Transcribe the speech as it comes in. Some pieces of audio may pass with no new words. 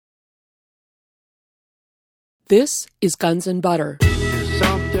This is Guns and Butter.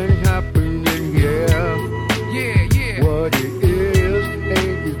 Something happened in here. Yeah. What it is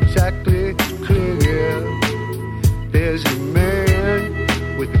ain't exactly clear. There's a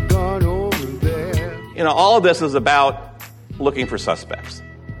man with a gun over there. You know, all of this is about looking for suspects.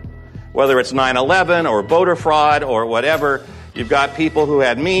 Whether it's 9/11 or voter fraud or whatever, you've got people who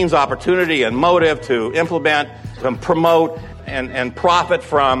had means, opportunity, and motive to implement, to promote, and profit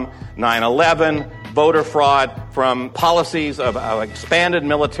from 9/11, voter fraud, from policies of expanded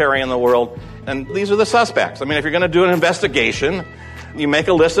military in the world. And these are the suspects. I mean, if you're going to do an investigation, you make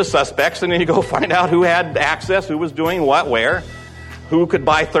a list of suspects, and then you go find out who had access, who was doing what, where, who could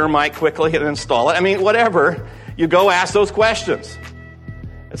buy thermite quickly and install it. I mean, whatever. You go ask those questions.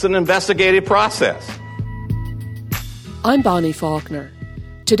 It's an investigative process. I'm Bonnie Faulkner.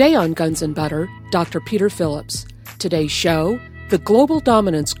 Today on Guns and Butter, Dr. Peter Phillips. Today's show, the Global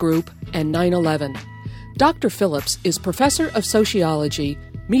Dominance Group and 9/11. Dr. Phillips is Professor of Sociology,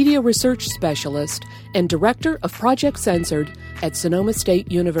 Media Research Specialist, and Director of Project Censored at Sonoma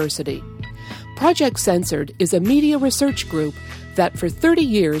State University. Project Censored is a media research group that for 30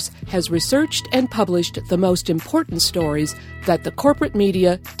 years has researched and published the most important stories that the corporate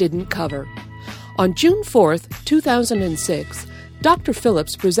media didn't cover. On June 4th, 2006, Dr.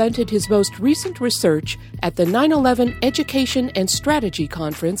 Phillips presented his most recent research at the 9/11 Education and Strategy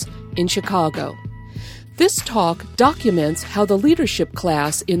Conference in Chicago. This talk documents how the leadership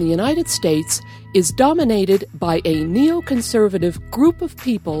class in the United States is dominated by a neoconservative group of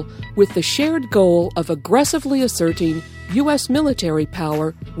people with the shared goal of aggressively asserting U.S. military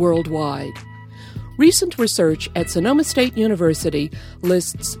power worldwide. Recent research at Sonoma State University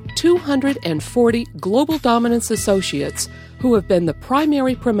lists 240 global dominance associates who have been the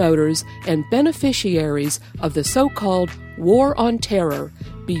primary promoters and beneficiaries of the so-called War on Terror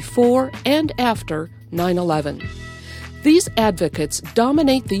before and after 9/11. These advocates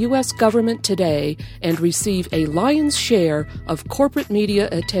dominate the U.S. government today and receive a lion's share of corporate media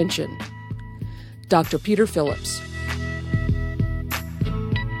attention. Dr. Peter Phillips.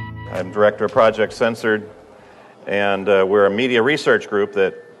 I'm Director of Project Censored, and we're a media research group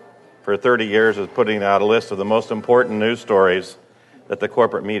that for 30 years is putting out a list of the most important news stories that the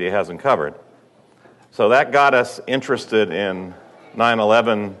corporate media hasn't covered. So that got us interested in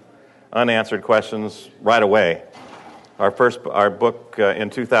 9/11 unanswered questions right away. Our book in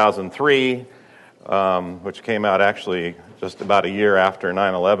 2003, which came out actually just about a year after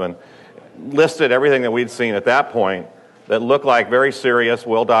 9/11, listed everything that we'd seen at that point that looked like very serious,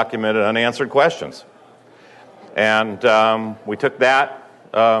 well-documented, unanswered questions. And we took that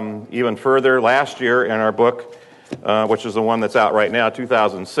even further last year in our book, which is the one that's out right now,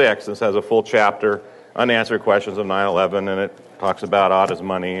 2006. This has a full chapter, Unanswered Questions of 9/11, and it talks about Otta's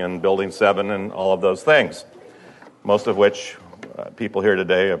money and Building 7 and all of those things, most of which people here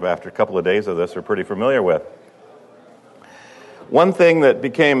today, after a couple of days of this, are pretty familiar with. One thing that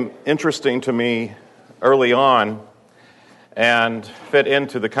became interesting to me early on and fit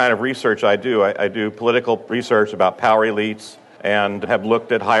into the kind of research I do. I do political research about power elites and have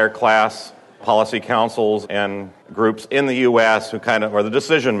looked at higher class policy councils and groups in the U.S. who kind of are the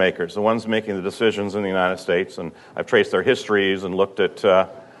decision makers, the ones making the decisions in the United States. And I've traced their histories and looked at a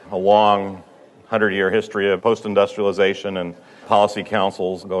long 100-year history of post-industrialization and policy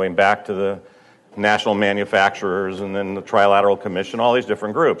councils going back to the national manufacturers and then the Trilateral Commission, all these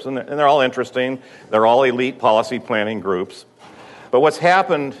different groups. And they're all interesting. They're all elite policy planning groups. But what's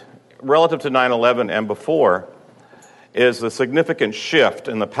happened relative to 9/11 and before is the significant shift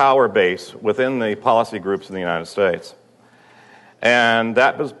in the power base within the policy groups in the United States. And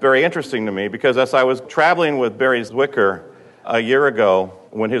that was very interesting to me because as I was traveling with Barry Zwicker a year ago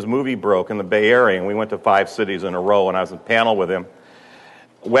when his movie broke in the Bay Area, and we went to 5 cities in a row, and I was in a panel with him,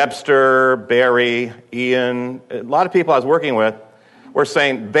 Webster, Barry, Ian, a lot of people I was working with were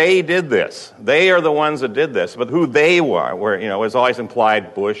saying they did this. They are the ones that did this. But who they were, was always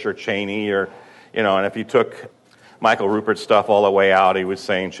implied Bush or Cheney or, and if you took Michael Rupert's stuff all the way out, he was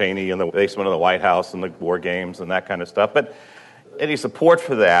saying Cheney in the basement of the White House and the war games and that kind of stuff. But any support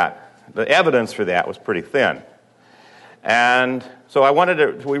for that, the evidence for that was pretty thin. And so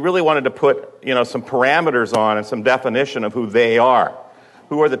we really wanted to put, some parameters on and some definition of who they are.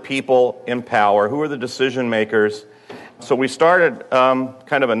 Who are the people in power? Who are the decision makers? So we started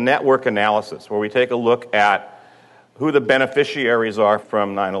kind of a network analysis where we take a look at who the beneficiaries are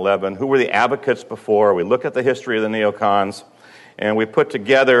from 9/11, who were the advocates before. We look at the history of the neocons, and we put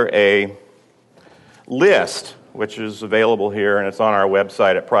together a list, which is available here, and it's on our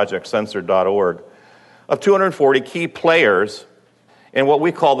website at projectcensored.org, of 240 key players in what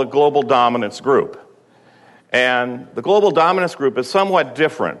we call the Global Dominance Group. And the global dominance group is somewhat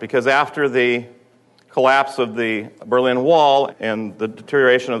different because after the collapse of the Berlin Wall and the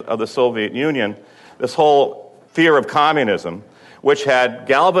deterioration of the Soviet Union, this whole fear of communism, which had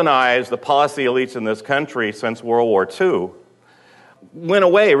galvanized the policy elites in this country since World War II, went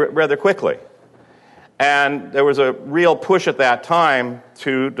away rather quickly. And there was a real push at that time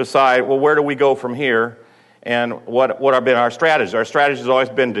to decide, well, where do we go from here? And what have been our strategies? Our strategy has always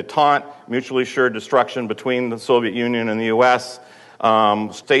been détente, mutually assured destruction between the Soviet Union and the U.S.,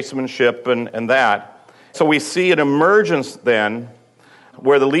 statesmanship and that. So we see an emergence then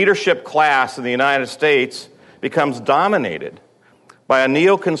where the leadership class in the United States becomes dominated by a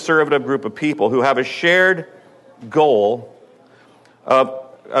neoconservative group of people who have a shared goal of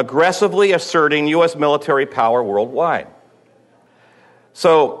aggressively asserting U.S. military power worldwide.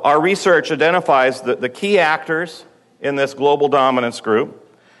 So our research identifies the key actors in this global dominance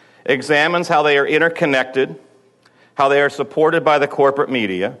group, examines how they are interconnected, how they are supported by the corporate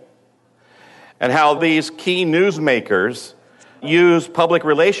media, and how these key newsmakers use public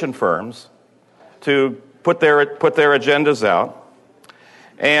relation firms to put their agendas out.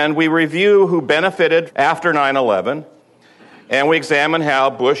 And we review who benefited after 9/11, and we examine how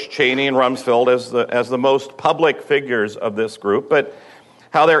Bush, Cheney, and Rumsfeld as the most public figures of this group, but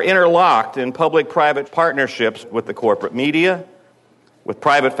how they're interlocked in public-private partnerships with the corporate media, with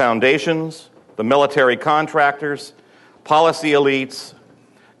private foundations, the military contractors, policy elites,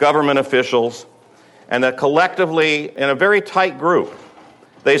 government officials, and that collectively, in a very tight group,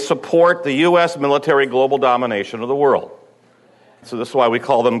 they support the U.S. military global domination of the world. So this is why we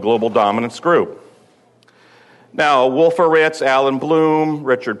call them Global Dominance Group. Now, Wolfowitz, Alan Bloom,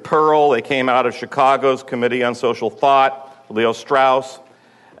 Richard Pearl, they came out of Chicago's Committee on Social Thought, Leo Strauss,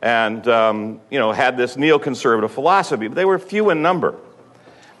 and had this neoconservative philosophy. But they were few in number.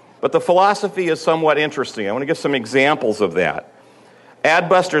 But the philosophy is somewhat interesting. I want to give some examples of that.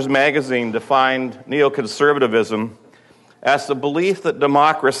 Adbusters magazine defined neoconservatism as the belief that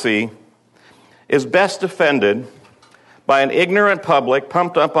democracy is best defended by an ignorant public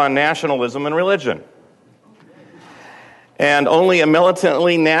pumped up on nationalism and religion. And only a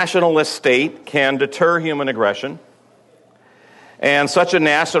militantly nationalist state can deter human aggression. And such a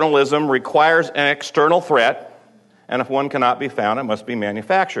nationalism requires an external threat, and if one cannot be found, it must be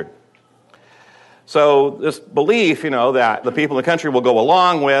manufactured. So this belief, that the people in the country will go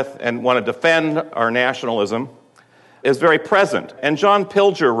along with and want to defend our nationalism is very present. And John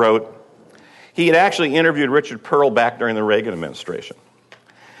Pilger wrote, he had actually interviewed Richard Pearl back during the Reagan administration.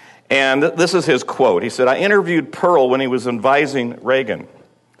 And this is his quote. He said, I interviewed Pearl when he was advising Reagan.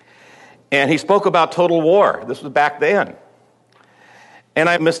 And he spoke about total war. This was back then. And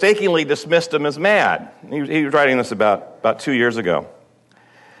I mistakenly dismissed him as mad. He was writing this about 2 years ago.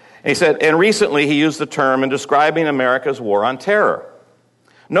 And he said, and recently he used the term in describing America's war on terror.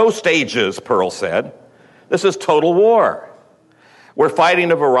 No stages, Pearl said. This is total war. We're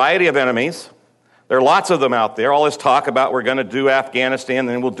fighting a variety of enemies. There are lots of them out there. All this talk about we're going to do Afghanistan,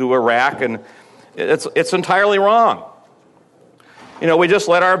 then we'll do Iraq, and it's entirely wrong. We just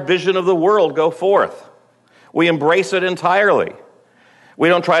let our vision of the world go forth. We embrace it entirely. We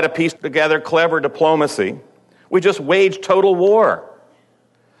don't try to piece together clever diplomacy. We just wage total war.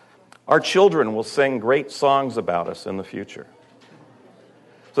 Our children will sing great songs about us in the future.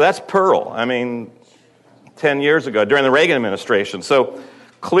 So that's Pearl. 10 years ago, during the Reagan administration. So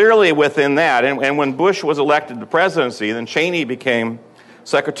clearly within that, and when Bush was elected to presidency, then Cheney became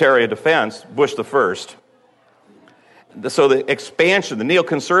Secretary of Defense, Bush the first. So the expansion, the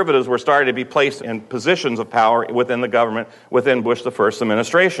neoconservatives were starting to be placed in positions of power within the government, within Bush the first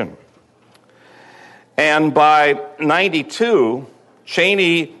administration. And by 92,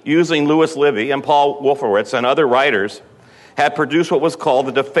 Cheney, using Louis Livy and Paul Wolfowitz and other writers, had produced what was called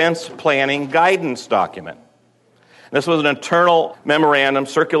the Defense Planning Guidance Document. This was an internal memorandum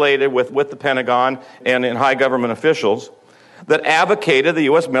circulated with the Pentagon and in high government officials that advocated the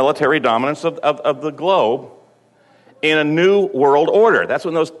U.S. military dominance of the globe in a new world order. That's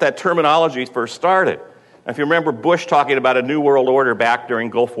when that terminology first started. And if you remember Bush talking about a new world order back during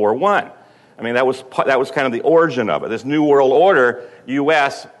Gulf War I, that was kind of the origin of it, this new world order,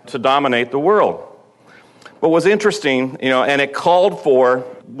 U.S. to dominate the world. What was interesting, and it called for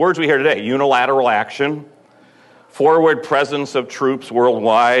words we hear today: unilateral action, forward presence of troops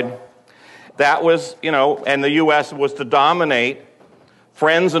worldwide. That was, and the U.S. was to dominate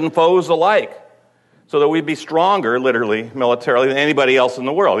friends and foes alike, so that we'd be stronger, literally, militarily, than anybody else in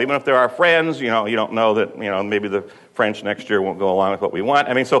the world. Even if they're our friends, you don't know that, maybe the French next year won't go along with what we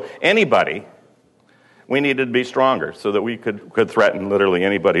want. So anybody, we needed to be stronger so that we could threaten literally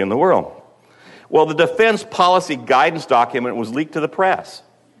anybody in the world. Well, the defense policy guidance document was leaked to the press.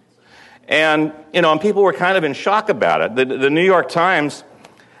 And people were kind of in shock about it. The New York Times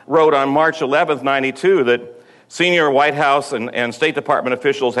wrote on March 11th, 92, that senior White House and State Department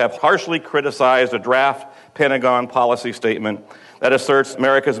officials have harshly criticized a draft Pentagon policy statement that asserts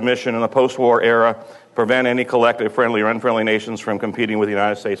America's mission in the post-war era prevent any collective friendly or unfriendly nations from competing with the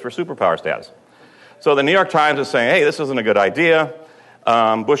United States for superpower status. So the New York Times is saying, hey, this isn't a good idea.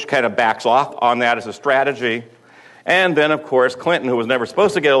 Bush kind of backs off on that as a strategy. And then, of course, Clinton, who was never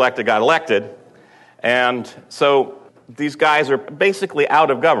supposed to get elected, got elected. And so these guys are basically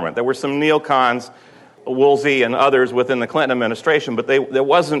out of government. There were some neocons, Woolsey and others within the Clinton administration, but there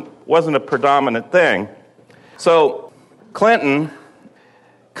wasn't a predominant thing. So Clinton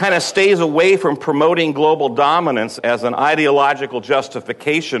kind of stays away from promoting global dominance as an ideological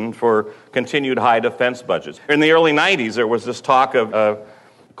justification for continued high defense budgets. In the early 90s, there was this talk of a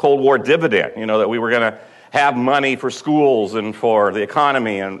Cold War dividend, that we were going to have money for schools and for the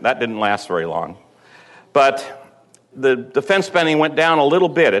economy, and that didn't last very long. But the defense spending went down a little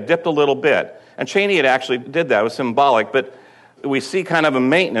bit. It dipped a little bit. And Cheney had actually did that. It was symbolic, but we see kind of a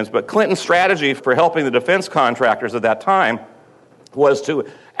maintenance. But Clinton's strategy for helping the defense contractors at that time was to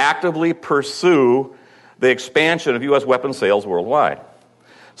actively pursue the expansion of U.S. weapons sales worldwide.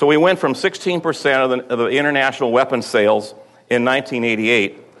 So we went from 16% of the international weapons sales in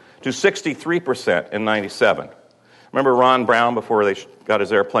 1988 to 63% in 97. Remember Ron Brown before they got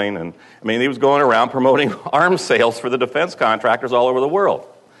his airplane? And he was going around promoting arms sales for the defense contractors all over the world.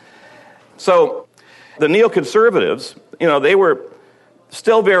 So the neoconservatives, they were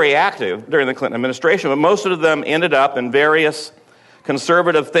still very active during the Clinton administration, but most of them ended up in various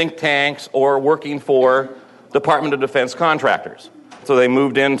conservative think tanks or working for Department of Defense contractors. So they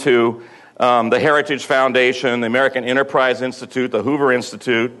moved into the Heritage Foundation, the American Enterprise Institute, the Hoover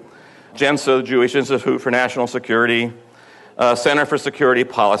Institute, JENSA, the Jewish Institute for National Security, Center for Security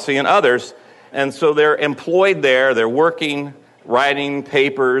Policy, and others. And so they're employed there, they're working, writing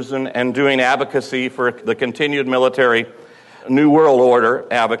papers and doing advocacy for the continued military New World Order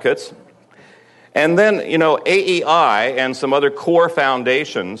advocates. And then, AEI and some other core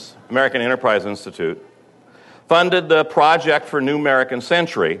foundations, American Enterprise Institute, funded the Project for New American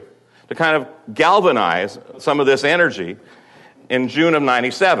Century to kind of galvanize some of this energy in June of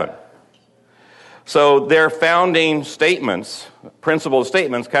 97. So their founding statements, principal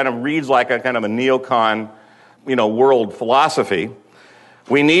statements, kind of reads like a kind of a neocon, world philosophy.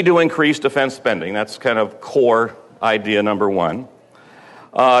 We need to increase defense spending. That's kind of core idea number one.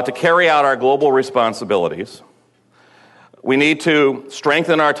 To carry out our global responsibilities. We need to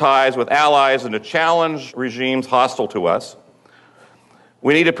strengthen our ties with allies and to challenge regimes hostile to us.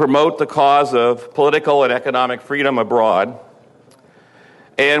 We need to promote the cause of political and economic freedom abroad.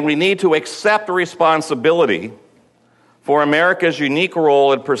 And we need to accept responsibility for America's unique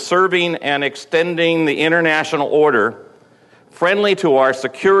role in preserving and extending the international order friendly to our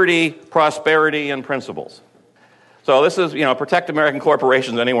security, prosperity, and principles. So this is, protect American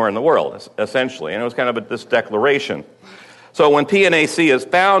corporations anywhere in the world, essentially. And it was kind of this declaration. So when PNAC is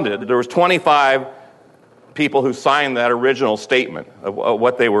founded, there was 25 people who signed that original statement of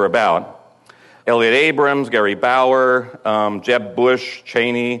what they were about. Elliott Abrams, Gary Bauer, Jeb Bush,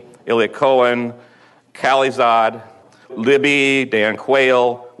 Cheney, Elliott Cohen, Khalizad, Libby, Dan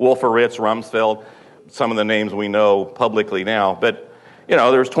Quayle, Wolfowitz, Rumsfeld, some of the names we know publicly now. But,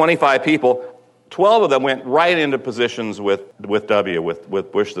 there's 25 people. 12 of them went right into positions with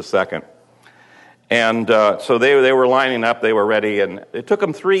Bush II. And so they were lining up, they were ready, and it took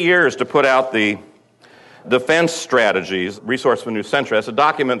them 3 years to put out the Defense Strategies, Resource for a New Century. That's a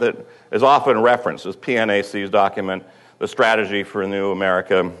document that is often referenced as PNAC's document, the Strategy for a New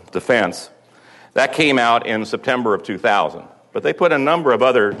America Defense. That came out in September of 2000. But they put a number of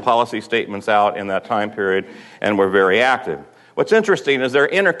other policy statements out in that time period and were very active. What's interesting is they're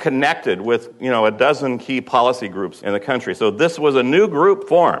interconnected with, a dozen key policy groups in the country. So this was a new group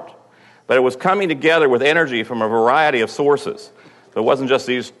formed, but it was coming together with energy from a variety of sources. So it wasn't just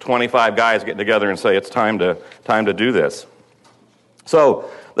these 25 guys getting together and say, it's time to do this.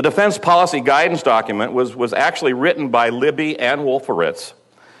 So the Defense Policy Guidance document was actually written by Libby and Wolfowitz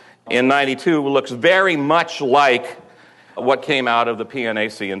in 92, looks very much like what came out of the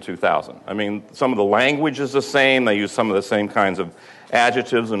PNAC in 2000. Some of the language is the same. They use some of the same kinds of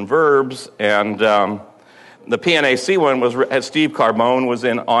adjectives and verbs. And the PNAC one was Steve Carbone was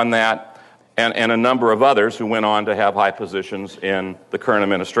in on that, and a number of others who went on to have high positions in the current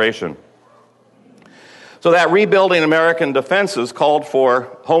administration. So that rebuilding American defenses called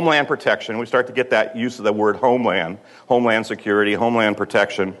for homeland protection. We start to get that use of the word homeland security, homeland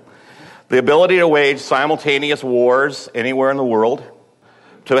protection. the ability to wage simultaneous wars anywhere in the world,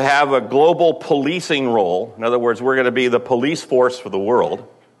 to have a global policing role. In other words, we're going to be the police force for the world.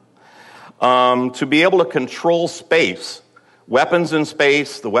 To be able to control space, weapons in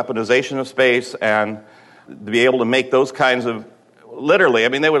space, the weaponization of space, and to be able to make those kinds of, literally, I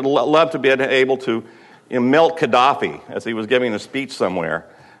mean, they would love to be able to melt Gaddafi as he was giving a speech somewhere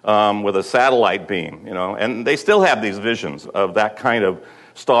with a satellite beam, and they still have these visions of that kind of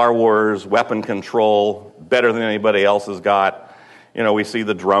Star Wars weapon control, better than anybody else has got. We see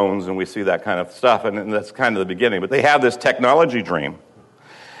the drones and we see that kind of stuff, and that's kind of the beginning. But they have this technology dream.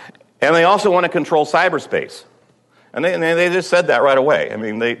 And they also want to control cyberspace. And they just said that right away. I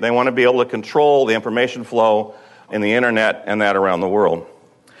mean, they want to be able to control the information flow in the internet and that around the world.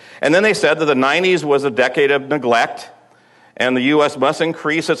 And then they said that the 90s was a decade of neglect, and the U.S. must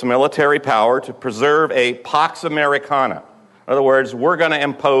increase its military power to preserve a Pax Americana. In other words, we're going to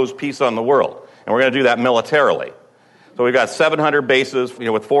impose peace on the world, and we're going to do that militarily. So we've got 700 bases,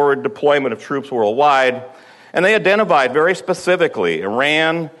 with forward deployment of troops worldwide, and they identified very specifically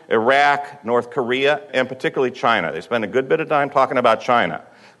Iran, Iraq, North Korea, and particularly China. They spent a good bit of time talking about China,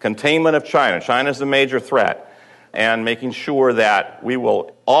 containment of China. China's the major threat, and making sure that we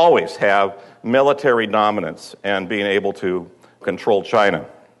will always have military dominance and being able to control China.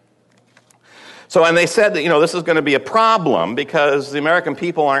 So, and they said that, this is going to be a problem because the American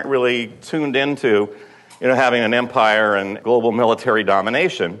people aren't really tuned into, having an empire and global military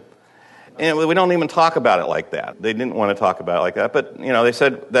domination. And we don't even talk about it like that. They didn't want to talk about it like that. But, they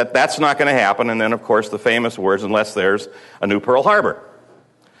said that that's not going to happen. And then, of course, the famous words, unless there's a new Pearl Harbor.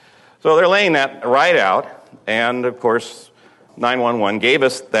 So they're laying that right out. And, of course, 9/11 gave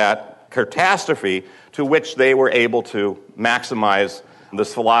us that catastrophe to which they were able to maximize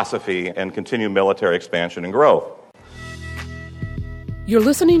this philosophy and continue military expansion and growth. You're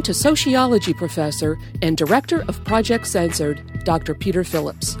listening to sociology professor and director of Project Censored, Dr. Peter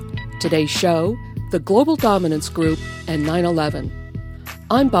Phillips. Today's show, The Global Dominance Group and 9/11.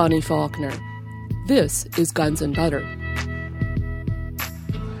 I'm Bonnie Faulkner. This is Guns and Butter.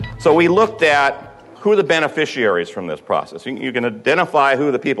 So we looked at who are the beneficiaries from this process. You can identify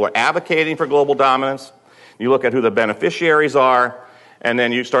who the people are advocating for global dominance. You look at who the beneficiaries are, and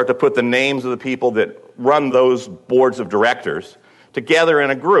then you start to put the names of the people that run those boards of directors together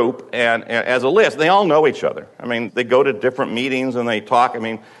in a group and as a list. They all know each other. I mean, they go to different meetings and they talk. I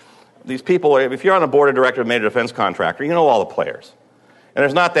mean, these people, if you're on a board of directors of a major defense contractor, you know all the players. And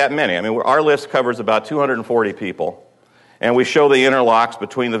there's not that many. I mean, our list covers about 240 people, and we show the interlocks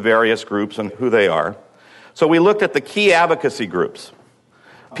between the various groups and who they are. So we looked at the key advocacy groups,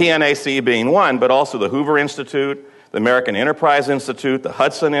 PNAC being one, but also the Hoover Institute, the American Enterprise Institute, the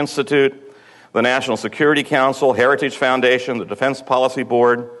Hudson Institute, the National Security Council, Heritage Foundation, the Defense Policy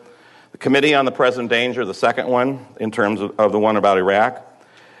Board, the Committee on the Present Danger, the second one in terms of the one about Iraq,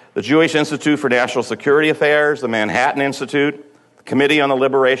 the Jewish Institute for National Security Affairs, the Manhattan Institute, the Committee on the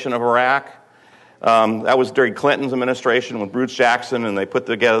Liberation of Iraq. That was during Clinton's administration with Bruce Jackson, and they put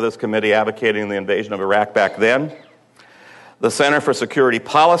together this committee advocating the invasion of Iraq back then. The Center for Security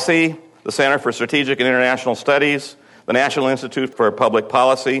Policy, the Center for Strategic and International Studies, the National Institute for Public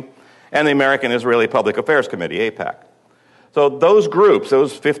Policy, and the American Israeli Public Affairs Committee, AIPAC. So those groups,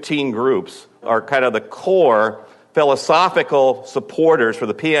 those 15 groups, are kind of the core philosophical supporters for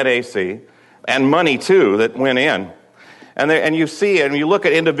the PNAC, and money, too, that went in. And you see, and you look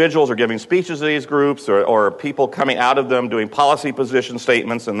at individuals who are giving speeches to these groups, or people coming out of them doing policy position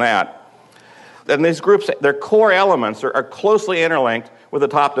statements and that. And these groups, their core elements are closely interlinked with the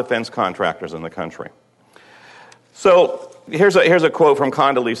top defense contractors in the country. So here's a quote from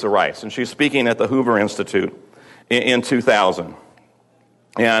Condoleezza Rice, and she's speaking at the Hoover Institute in 2000.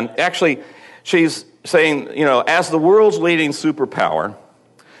 And actually, she's saying, as the world's leading superpower,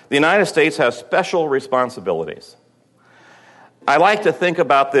 the United States has special responsibilities. I like to think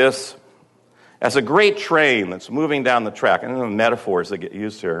about this as a great train that's moving down the track. And the metaphors that get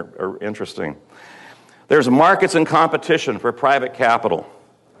used here are interesting. There's markets and competition for private capital.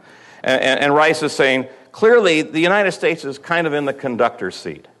 And Rice is saying, clearly, the United States is kind of in the conductor's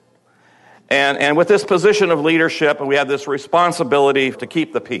seat. And with this position of leadership, we have this responsibility to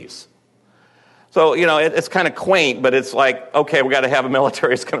keep the peace. So, it's kind of quaint, but it's like, okay, we got to have a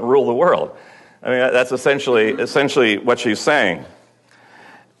military that's going to rule the world. I mean, that's essentially what she's saying.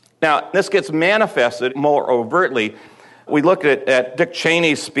 Now, this gets manifested more overtly. We looked at Dick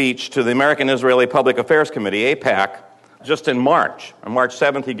Cheney's speech to the American Israeli Public Affairs Committee, AIPAC, just in March. On March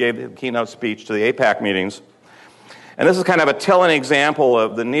 7th, he gave the keynote speech to the AIPAC meetings. And this is kind of a telling example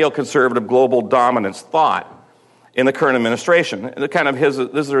of the neoconservative global dominance thought. in the current administration.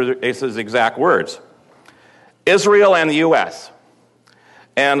 These are his exact words. Israel and the U.S.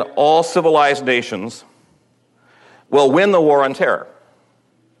 and all civilized nations will win the war on terror.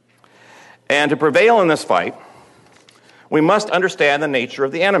 And to prevail in this fight, we must understand the nature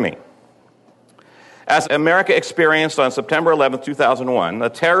of the enemy. As America experienced on September 11, 2001, the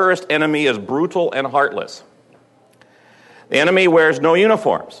terrorist enemy is brutal and heartless. The enemy wears no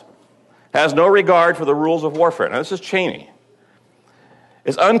uniforms, has no regard for the rules of warfare. Now, this is Cheney.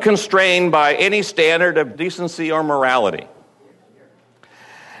 Is unconstrained by any standard of decency or morality.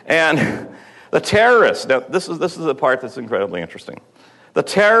 And the terrorists, now this is the part that's incredibly interesting. The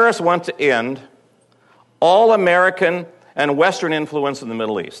terrorists want to end all American and Western influence in the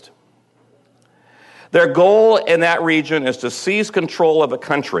Middle East. Their goal in that region is to seize control of a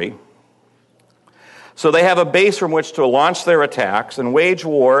country so they have a base from which to launch their attacks and wage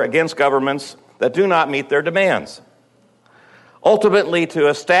war against governments that do not meet their demands. Ultimately, to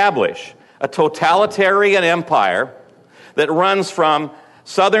establish a totalitarian empire that runs from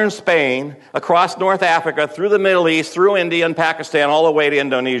southern Spain, across North Africa, through the Middle East, through India and Pakistan, all the way to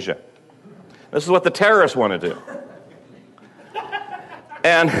Indonesia. This is what the terrorists want to do.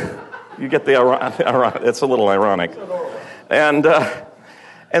 And you get the ironic, it's a little ironic. And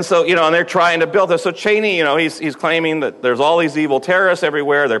so, and they're trying to build this. So Cheney, he's claiming that there's all these evil terrorists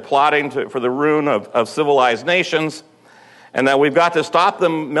everywhere. They're plotting for the ruin of civilized nations. And that we've got to stop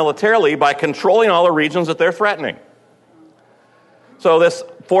them militarily by controlling all the regions that they're threatening. So this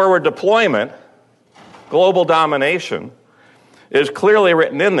forward deployment, global domination, is clearly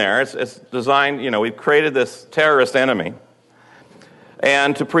written in there. It's designed, we've created this terrorist enemy.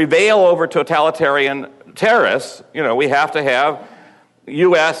 And to prevail over totalitarian terrorists, we have to have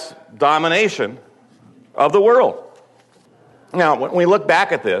U.S. domination of the world. Now, when we look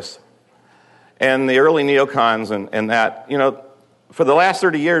back at this, and the early neocons and that, for the last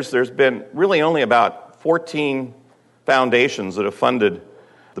 30 years, there's been really only about 14 foundations that have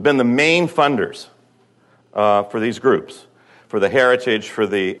been the main funders for these groups, for the Heritage,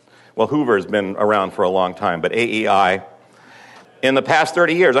 Hoover's been around for a long time, but AEI. In the past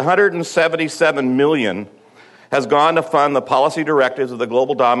 30 years, $177 million has gone to fund the policy directives of the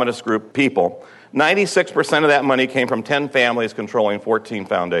global dominance group people. 96% of that money came from 10 families controlling 14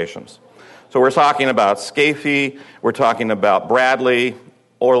 foundations. So we're talking about Scafee, we're talking about Bradley,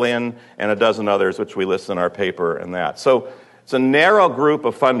 Orlin, and a dozen others, which we list in our paper and that. So it's a narrow group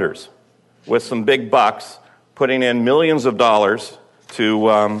of funders with some big bucks putting in millions of dollars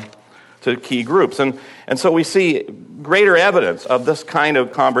to key groups. And so we see greater evidence of this kind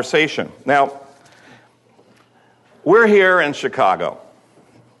of conversation. Now, we're here in Chicago.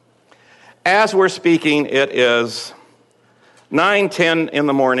 As we're speaking, it is 9:10 in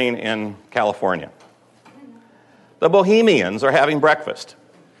the morning in California. The Bohemians are having breakfast.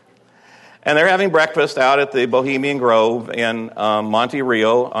 And they're having breakfast out at the Bohemian Grove in Monte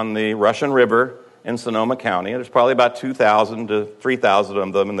Rio on the Russian River in Sonoma County. There's probably about 2,000 to 3,000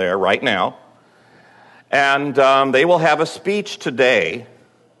 of them there right now. And they will have a speech today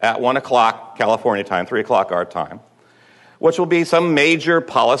at 1 o'clock California time, 3 o'clock our time, which will be some major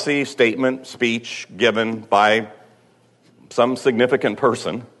policy statement speech given by some significant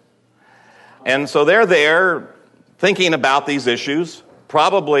person. And so they're there thinking about these issues.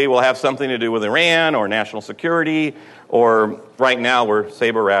 Probably will have something to do with Iran or national security, or right now we're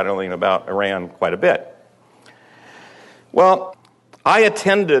saber-rattling about Iran quite a bit. Well, I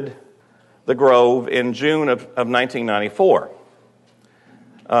attended the Grove in June of 1994,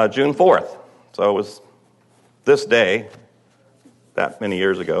 June 4th. So it was this day, that many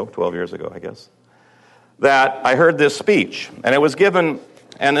years ago, 12 years ago, I guess, that I heard this speech. And it was given,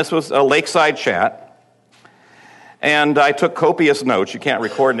 and this was a lakeside chat. And I took copious notes. You can't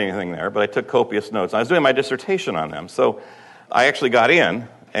record anything there, but I took copious notes. I was doing my dissertation on them. So I actually got in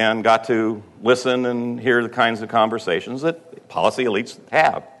and got to listen and hear the kinds of conversations that policy elites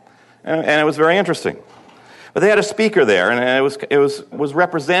have. And it was very interesting. But they had a speaker there, and it was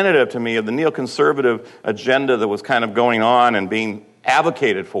representative to me of the neoconservative agenda that was kind of going on and being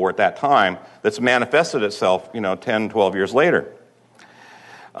advocated for at that time that's manifested itself, 10, 12 years later.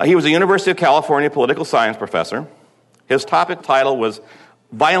 He was a University of California political science professor. His topic title was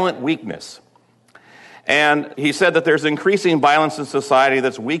Violent Weakness. And he said that there's increasing violence in society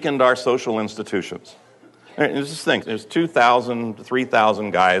that's weakened our social institutions. And just think, there's 2,000 to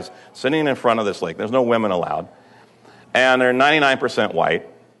 3,000 guys sitting in front of this lake. There's no women allowed. And they're 99% white.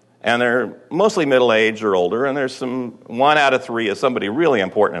 And they're mostly middle-aged or older. And there's 1 out of 3 is somebody really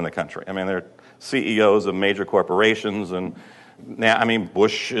important in the country. I mean, they're CEOs of major corporations. And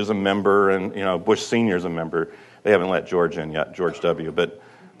Bush is a member, and, Bush Sr. is a member. They haven't let George in yet, George W., but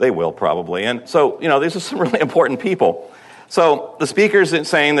they will probably. And so, these are some really important people. So the speaker's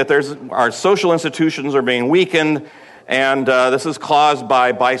saying that our social institutions are being weakened, and this is caused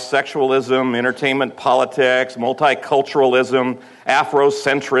by bisexualism, entertainment politics, multiculturalism,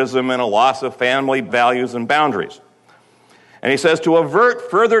 Afrocentrism, and a loss of family values and boundaries. And he says, to avert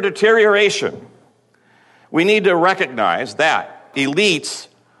further deterioration, we need to recognize that elites,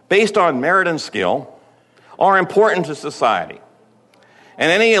 based on merit and skill, are important to society.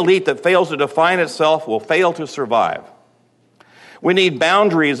 And any elite that fails to define itself will fail to survive. We need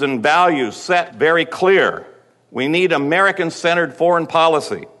boundaries and values set very clear. We need American-centered foreign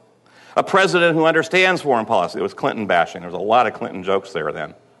policy. A president who understands foreign policy. It was Clinton bashing. There was a lot of Clinton jokes there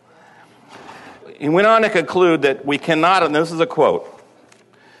then. He went on to conclude that we cannot, and this is a quote,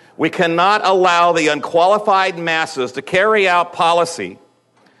 we cannot allow the unqualified masses to carry out policy,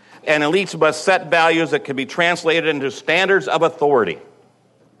 and elites must set values that can be translated into standards of authority.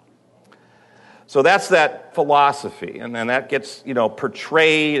 So that's that philosophy, and then that gets,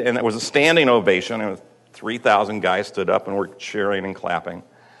 portrayed, and it was a standing ovation, and 3,000 guys stood up and were cheering and clapping.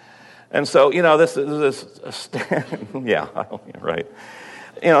 And so, this is, yeah, right.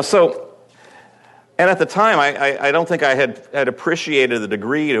 And at the time, I don't think I had appreciated the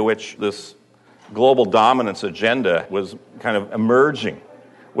degree to which this global dominance agenda was kind of emerging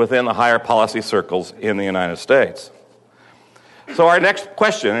within the higher policy circles in the United States. So our next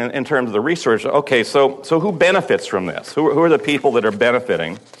question in terms of the research, okay, so who benefits from this? Who are the people that are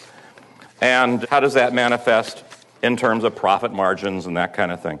benefiting? And how does that manifest in terms of profit margins and that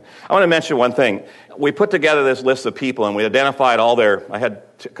kind of thing? I want to mention one thing. We put together this list of people, and we identified I had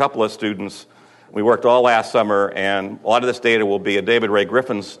a couple of students. We worked all last summer, and a lot of this data will be in David Ray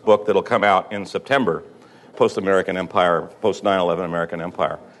Griffin's book that'll come out in September, Post-American Empire, Post-9/11 American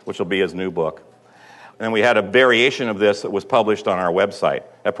Empire, which will be his new book. And we had a variation of this that was published on our website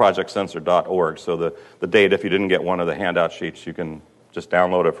at projectcensor.org. So the data, if you didn't get one of the handout sheets, you can just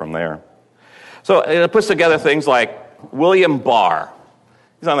download it from there. So it puts together things like William Barr.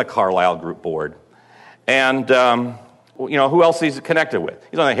 He's on the Carlyle Group board. And, who else he's connected with?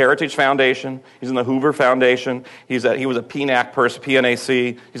 He's on the Heritage Foundation. He's in the Hoover Foundation. He was a PNAC person,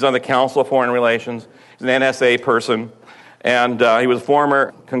 PNAC. He's on the Council of Foreign Relations. He's an NSA person. And he was a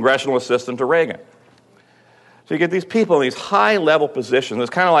former congressional assistant to Reagan. So you get these people in these high-level positions.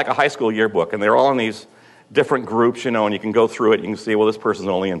 It's kind of like a high school yearbook, and they're all in these different groups, and you can go through it. You can see, well, this person's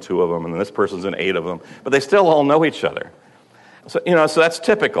only in 2 of them, and this person's in 8 of them. But they still all know each other. So, so that's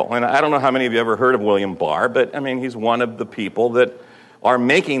typical. And I don't know how many of you ever heard of William Barr, but, he's one of the people that are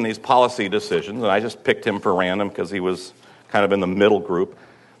making these policy decisions. And I just picked him for random because he was kind of in the middle group.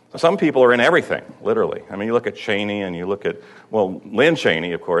 Some people are in everything, literally. You look at Cheney, and you look at, Lynn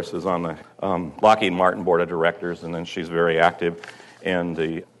Cheney, of course, is on the Lockheed Martin Board of Directors, and then she's very active in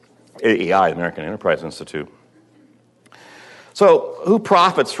the AEI, the American Enterprise Institute. So who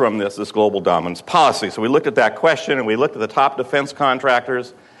profits from this global dominance policy? So we looked at that question, and we looked at the top defense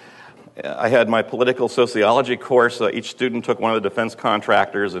contractors. I had my political sociology course. Each student took one of the defense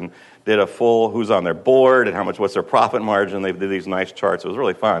contractors and did a full who's on their board and what's their profit margin. They did these nice charts. It was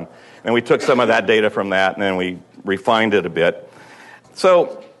really fun. And we took some of that data from that, and then we refined it a bit.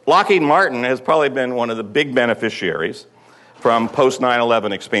 So Lockheed Martin has probably been one of the big beneficiaries from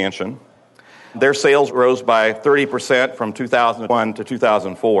post-9/11 expansion. Their sales rose by 30% from 2001 to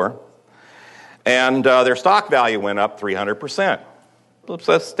 2004. And their stock value went up 300%. A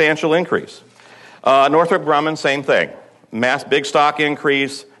substantial increase. Northrop Grumman, same thing. Big stock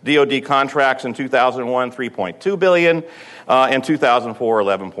increase. DoD contracts in 2001, $3.2 billion. In 2004,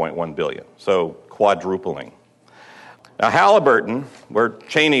 $11.1 billion. So quadrupling. Now Halliburton, where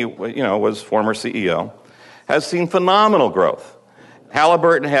Cheney, was former CEO, has seen phenomenal growth.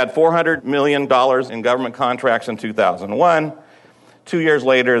 Halliburton had $400 million in government contracts in 2001. 2 years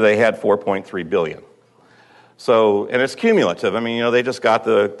later, they had $4.3 billion. So, and it's cumulative. They just got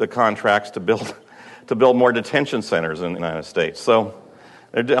the contracts to build more detention centers in the United States. So,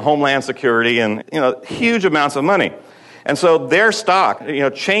 Homeland Security and, huge amounts of money. And so their stock,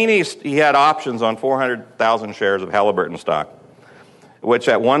 Cheney, he had options on 400,000 shares of Halliburton stock, which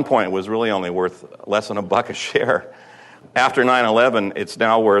at one point was really only worth less than $1 a share. After 9/11, it's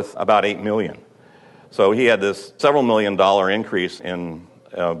now worth about $8 million. So he had this several $1 million increase in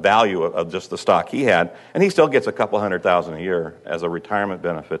value of just the stock he had, and he still gets a couple $100,000 a year as a retirement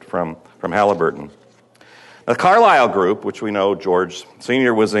benefit from Halliburton. The Carlyle Group, which we know George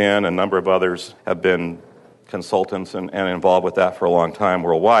Sr. was in, a number of others have been consultants and involved with that for a long time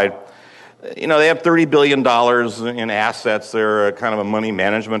worldwide. They have $30 billion in assets. They're a kind of a money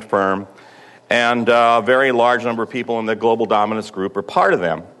management firm. And a very large number of people in the global dominance group are part of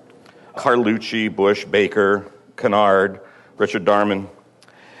them. Carlucci, Bush, Baker, Kennard, Richard Darman.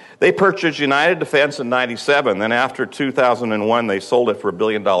 They purchased United Defense in 1997. Then after 2001, they sold it for a $1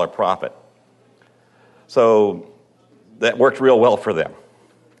 billion profit. So that worked real well for them.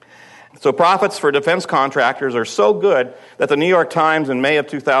 So profits for defense contractors are so good that the New York Times in May of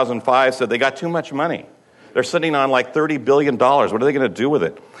 2005 said they got too much money. They're sitting on like $30 billion. What are they going to do with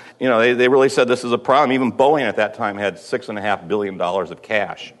it? You know, they really said this is a problem. Even Boeing at that time had $6.5 billion of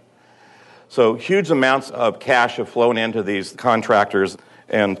cash. So huge amounts of cash have flown into these contractors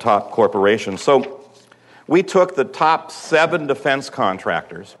and top corporations. So we took the top 7 defense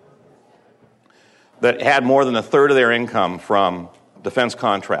contractors that had more than a third of their income from defense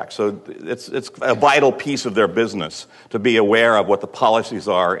contracts. So it's a vital piece of their business to be aware of what the policies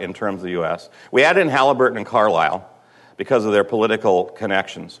are in terms of the U.S. We added in Halliburton and Carlyle because of their political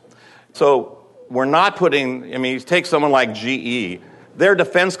connections. So we're not putting, I mean, you take someone like GE, their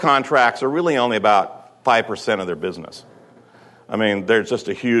defense contracts are really only about 5% of their business. I mean, they're just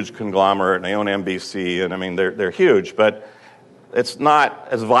a huge conglomerate, and they own NBC, and I mean, they're huge, but it's not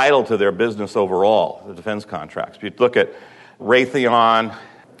as vital to their business overall, the defense contracts. If you look at Raytheon,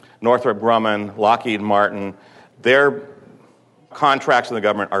 Northrop Grumman, Lockheed Martin, their contracts in the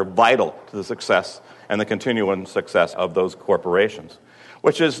government are vital to the success and the continuing success of those corporations,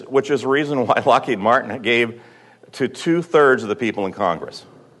 which is the reason why Lockheed Martin gave to 2/3 of the people in Congress.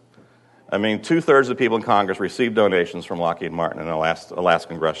 I mean, 2/3 of the people in Congress received donations from Lockheed Martin in the last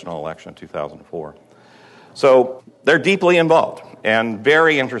congressional election in 2004. So they're deeply involved and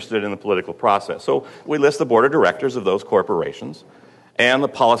very interested in the political process. So we list the board of directors of those corporations and the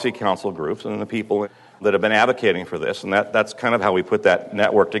policy council groups and the people that have been advocating for this, and that's kind of how we put that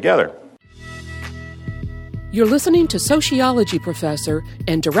network together. You're listening to sociology professor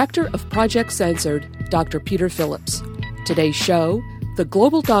and director of Project Censored, Dr. Peter Phillips. Today's show, the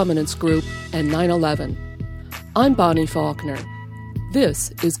Global Dominance Group and 9/11. I'm Bonnie Faulkner.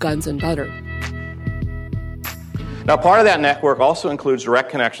 This is Guns and Butter. Now, part of that network also includes direct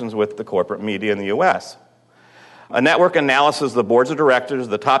connections with the corporate media in the U.S. A network analysis of the boards of directors of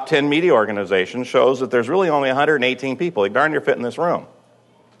the top 10 media organizations shows that there's really only 118 people, like darn near fit in this room,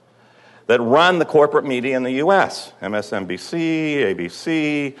 that run the corporate media in the U.S. MSNBC,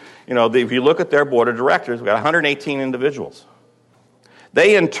 ABC, you know, if you look at their board of directors, we've got 118 individuals.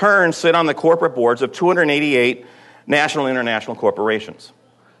 They, in turn, sit on the corporate boards of 288 national and international corporations.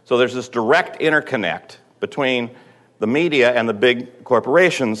 So there's this direct interconnect between the media and the big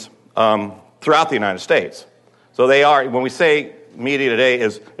corporations throughout the United States. So they are, when we say media today,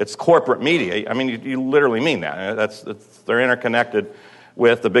 it's corporate media, I mean, you literally mean that. They're interconnected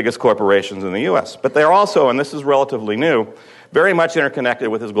with the biggest corporations in the U.S. But they're also, and this is relatively new, very much interconnected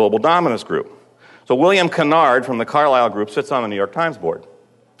with his global dominance group. So William Kennard from the Carlyle Group sits on the New York Times board.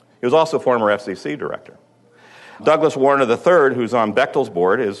 He was also former FCC director. Douglas Warner III, who's on Bechtel's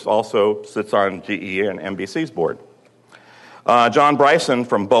board, also sits on GE and NBC's board. John Bryson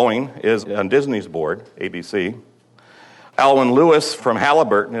from Boeing is on Disney's board, ABC. Alwyn Lewis from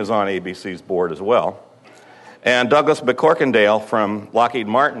Halliburton is on ABC's board as well. And Douglas McCorkindale from Lockheed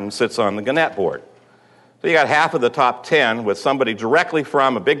Martin sits on the Gannett board. So you got half of the top 10 with somebody directly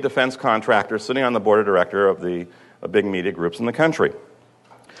from a big defense contractor sitting on the board of director of the big media groups in the country.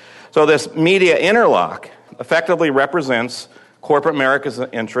 So this media interlock effectively represents corporate America's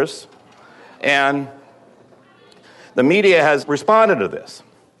interests, and the media has responded to this.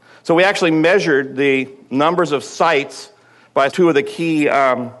 So we actually measured the numbers of sites by 2 of the key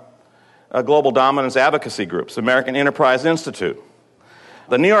global dominance advocacy groups, American Enterprise Institute.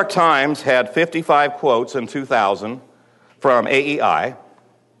 The New York Times had 55 quotes in 2000 from AEI,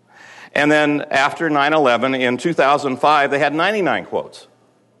 and then after 9/11 in 2005, they had 99 quotes.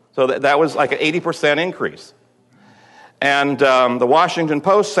 So that was like an 80% increase. And the Washington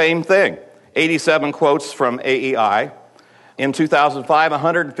Post, same thing. 87 quotes from AEI. In 2005,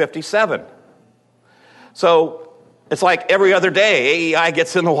 157. So it's like every other day, AEI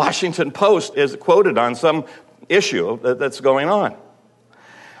gets in the Washington Post, is quoted on some issue that's going on.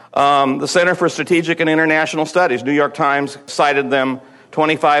 The Center for Strategic and International Studies, New York Times cited them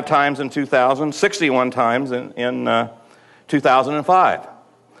 25 times in 2000, 61 times in 2005.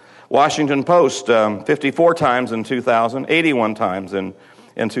 Washington Post, 54 times in 2000, 81 times in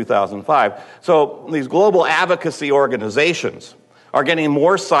 2005. So these global advocacy organizations are getting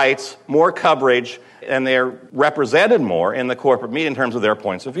more sites, more coverage, and they're represented more in the corporate media in terms of their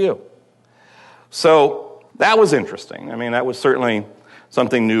points of view. So that was interesting. I mean, that was certainly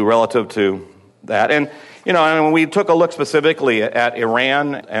something new relative to that. And And when we took a look specifically at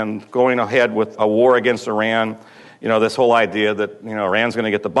Iran and going ahead with a war against Iran, this whole idea that, Iran's going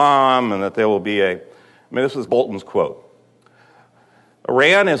to get the bomb and that there will be this was Bolton's quote.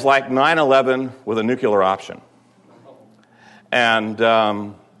 Iran is like 9/11 with a nuclear option. And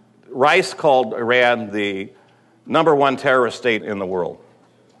Rice called Iran the #1 terrorist state in the world.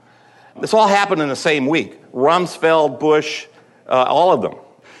 This all happened in the same week. Rumsfeld, Bush, all of them.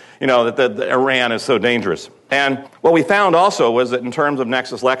 That Iran is so dangerous. And what we found also was that in terms of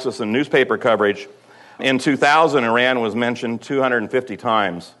Nexus Lexus and newspaper coverage, in 2000, Iran was mentioned 250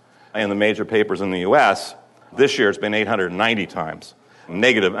 times in the major papers in the U.S. This year, it's been 890 times.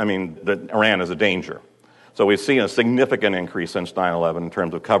 Negative, that Iran is a danger. So we've seen a significant increase since 9/11 in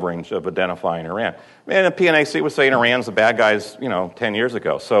terms of coverage of identifying Iran. And the PNAC was saying Iran's the bad guys, 10 years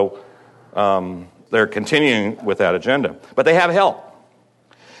ago. So they're continuing with that agenda. But they have help.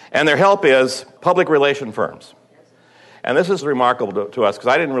 And their help is public relation firms. And this is remarkable to us because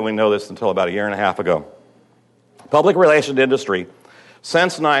I didn't really know this until about a year and a half ago. Public relations industry,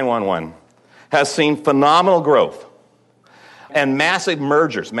 since 9/11, has seen phenomenal growth and massive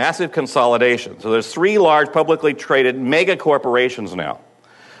mergers, massive consolidation. So there's 3 large publicly traded mega corporations now.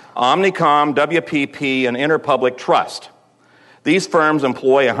 Omnicom, WPP, and Interpublic Trust. These firms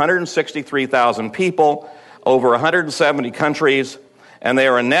employ 163,000 people over 170 countries, and they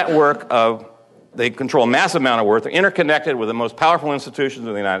are a network they control a massive amount of worth. They're interconnected with the most powerful institutions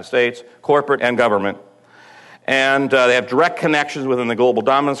in the United States, corporate and government. And they have direct connections within the global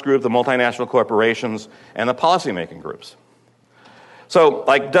dominance group, the multinational corporations, and the policymaking groups. So,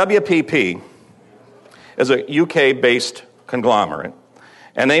 like WPP is a UK-based conglomerate,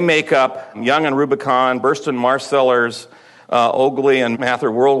 and they make up Young and Rubicon, Burston Marcellers, Oakley and Mather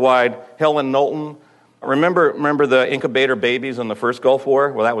Worldwide, Helen Knowlton. Remember the incubator babies in the first Gulf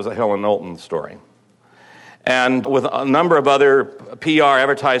War? Well, that was a Helen Knowlton story. And with a number of other PR,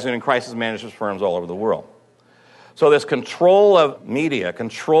 advertising, and crisis management firms all over the world. So this control of media,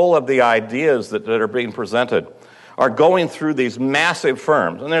 control of the ideas that are being presented are going through these massive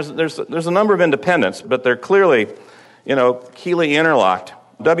firms. And there's a number of independents, but they're clearly, keenly interlocked.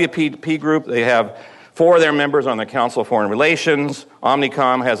 WPP Group, they have 4 of their members on the Council of Foreign Relations.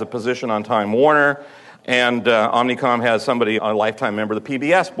 Omnicom has a position on Time Warner. And Omnicom has somebody, a lifetime member of the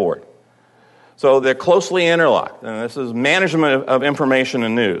PBS board. So they're closely interlocked. And this is management of information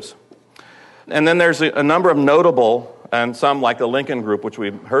and news. And then there's a number of notable, and some like the Lincoln Group, which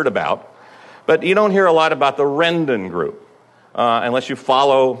we've heard about. But you don't hear a lot about the Rendon Group, unless you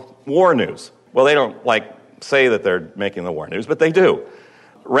follow war news. Well, they don't say that they're making the war news, but they do.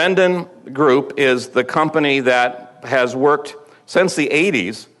 Rendon Group is the company that has worked since the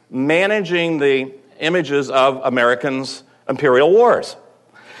 80s managing the images of Americans' imperial wars.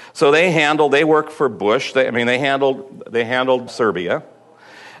 So they work for Bush. They handled Serbia.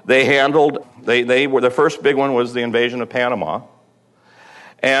 They were the first big one was the invasion of Panama.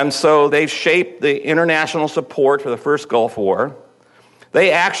 And so they shaped the international support for the first Gulf War.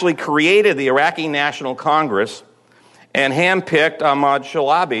 They actually created the Iraqi National Congress and handpicked Ahmad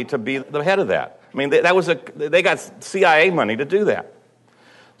Shalabi to be the head of that. They got CIA money to do that.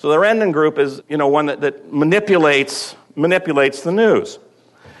 So the Rendon Group is, one that manipulates the news.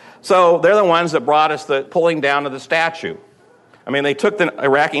 So they're the ones that brought us the pulling down of the statue. They took the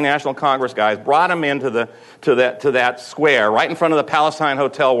Iraqi National Congress guys, brought them into to that square right in front of the Palestine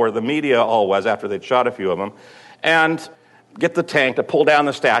Hotel where the media all was after they'd shot a few of them, and get the tank to pull down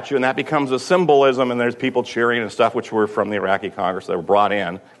the statue, and that becomes a symbolism, and there's people cheering and stuff, which were from the Iraqi Congress that were brought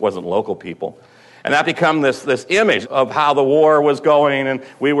in. It wasn't local people. And that became this image of how the war was going, and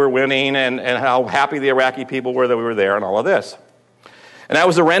we were winning, and how happy the Iraqi people were that we were there, and all of this. And that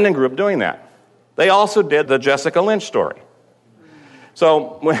was the Rendon Group doing that. They also did the Jessica Lynch story.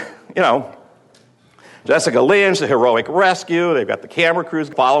 So, Jessica Lynch, the heroic rescue, they've got the camera crews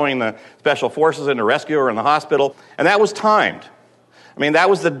following the special forces in to rescue her in the hospital, and that was timed. That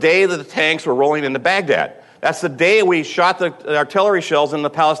was the day that the tanks were rolling into Baghdad. That's the day we shot the artillery shells in the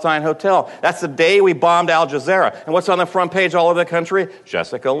Palestine Hotel. That's the day we bombed Al Jazeera. And what's on the front page all over the country?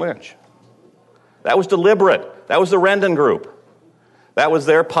 Jessica Lynch. That was deliberate. That was the Rendon Group. That was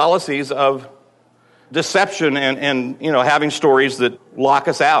their policies of deception and having stories that lock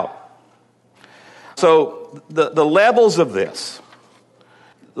us out. So the levels of this,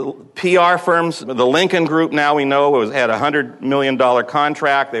 the PR firms, the Lincoln Group now we know had a $100 million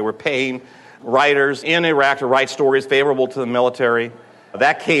contract. They were paying writers in Iraq to write stories favorable to the military.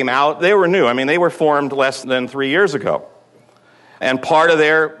 That came out. They were new. They were formed less than 3 years ago. And part of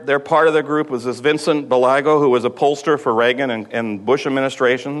their group was this Vincent Balago, who was a pollster for Reagan and Bush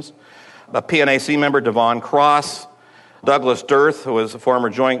administrations. a PNAC member, Devon Cross, Douglas Dearth, who was a former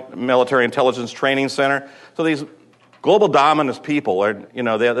Joint Military Intelligence Training Center. So these global dominance people are,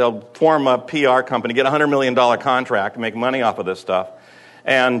 they'll form a PR company, get a $100 million contract, make money off of this stuff,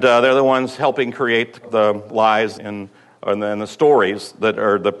 and they're the ones helping create the lies and the stories that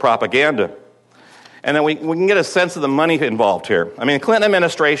are the propaganda. And then we can get a sense of the money involved here. I mean, the Clinton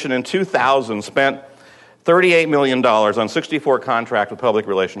administration in 2000 spent $38 million on 64 contracts with public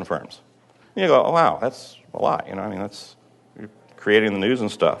relation firms. And you go, oh, wow, that's a lot. That's you're creating the news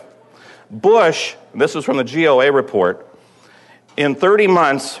and stuff. Bush, this is from the GOA report, in 30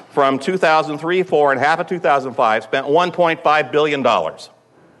 months from 2003, 4, and half of 2005, spent $1.5 billion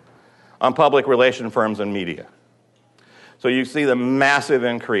on public relation firms and media. So you see the massive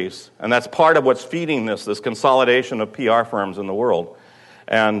increase, and that's part of what's feeding this consolidation of PR firms in the world,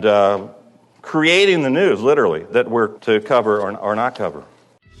 and creating the news, literally, that we're to cover or not cover.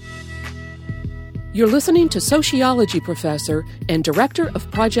 You're listening to sociology professor and director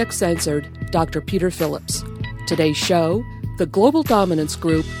of Project Censored, Dr. Peter Phillips. Today's show, The Global Dominance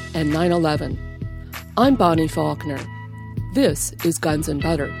Group and 9/11. I'm Bonnie Faulkner. This is Guns and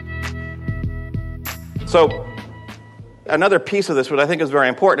Butter. So, another piece of this, what I think is very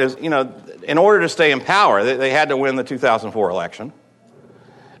important, is, in order to stay in power, they had to win the 2004 election.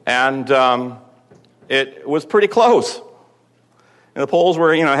 And it was pretty close. And the polls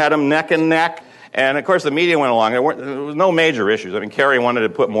were, had them neck and neck. And, of course, the media went along. There was no major issues. I mean, Kerry wanted to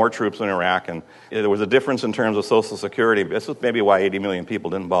put more troops in Iraq, and there was a difference in terms of Social Security. This is maybe why 80 million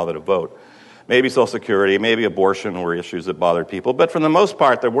people didn't bother to vote. Maybe Social Security, maybe abortion were issues that bothered people. But for the most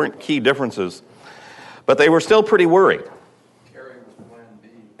part, there weren't key differences. But they were still pretty worried.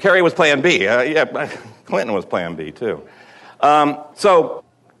 Kerry was Plan B. Clinton was Plan B, too. So,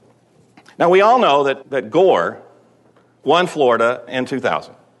 now we all know that Gore won Florida in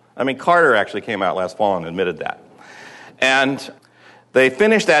 2000. I mean, Carter actually came out last fall and admitted that. And they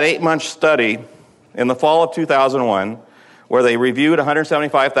finished that 8-month study in the fall of 2001, where they reviewed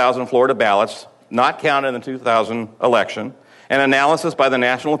 175,000 Florida ballots, not counted in the 2000 election, and analysis by the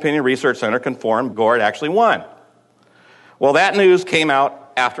National Opinion Research Center confirmed Gore had actually won. Well, that news came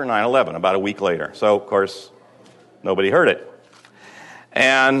out after 9/11, about a week later. So, of course, nobody heard it.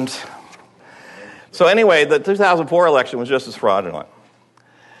 And so anyway, the 2004 election was just as fraudulent.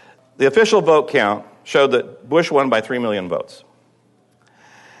 The official vote count showed that Bush won by 3 million votes.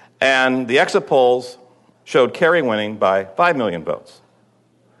 And the exit polls showed Kerry winning by 5 million votes.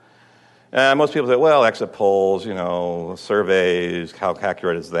 And most people say, well, exit polls, surveys, how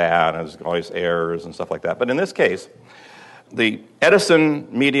accurate is that? And there's always errors and stuff like that. But in this case, the Edison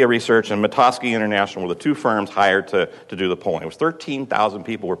Media Research and Mitofsky International were the two firms hired to do the polling. It was 13,000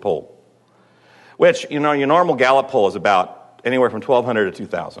 people were polled, which, your normal Gallup poll is about anywhere from 1,200 to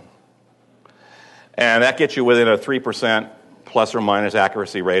 2,000. And that gets you within a 3% plus or minus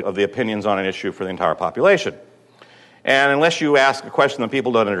accuracy rate of the opinions on an issue for the entire population. And unless you ask a question that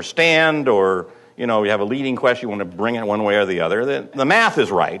people don't understand, or, you have a leading question, you want to bring it one way or the other, the math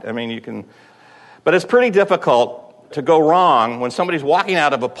is right. I mean, but it's pretty difficult to go wrong when somebody's walking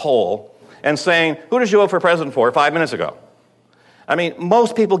out of a poll and saying, who did you vote for president for 5 minutes ago? I mean,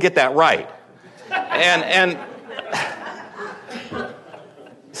 most people get that right. And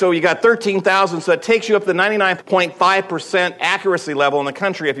so you got 13,000, so that takes you up to the 99.5% accuracy level in the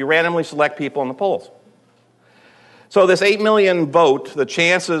country if you randomly select people in the polls. So this 8 million vote, the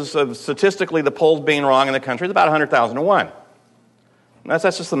chances of statistically the polls being wrong in the country is about 100,000 to 1. That's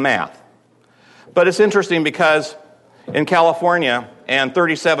just the math. But it's interesting because in California and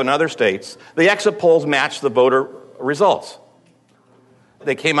 37 other states, the exit polls match the voter results.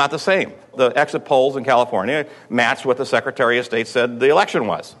 They came out the same. The exit polls in California matched what the Secretary of State said the election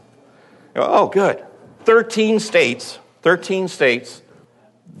was. Oh, good. 13 states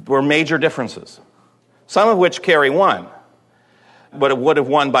were major differences, some of which Kerry won, but it would have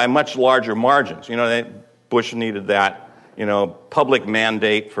won by much larger margins. Bush needed that, public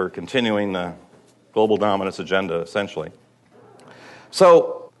mandate for continuing the global dominance agenda, essentially.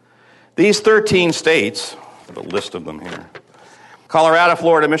 So these 13 states, I have a list of them here: Colorado,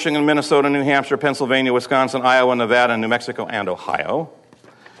 Florida, Michigan, Minnesota, New Hampshire, Pennsylvania, Wisconsin, Iowa, Nevada, New Mexico, and Ohio.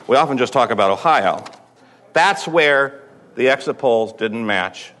 We often just talk about Ohio. That's where the exit polls didn't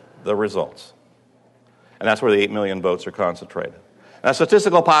match the results. And that's where the 8 million votes are concentrated. Now,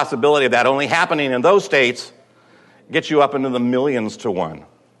 statistical possibility of that only happening in those states gets you up into the millions to 1.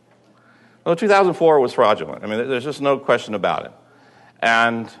 Well, 2004 was fraudulent. I mean, there's just no question about it.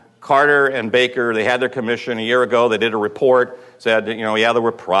 And Carter and Baker, they had their commission a year ago. They did a report, said, there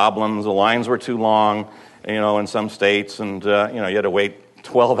were problems. The lines were too long, in some states. And, you had to wait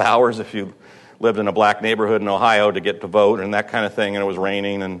 12 hours if you lived in a black neighborhood in Ohio to get to vote and that kind of thing, and it was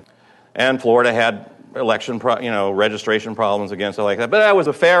raining. And Florida had election, registration problems against it like that. But that was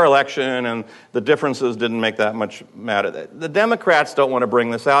a fair election, and the differences didn't make that much matter. The Democrats don't want to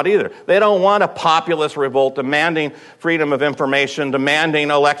bring this out either. They don't want a populist revolt demanding freedom of information, demanding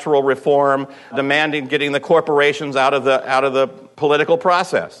electoral reform, demanding getting the corporations out of the political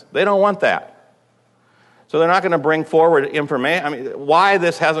process. They don't want that. So they're not going to bring forward information. I mean, why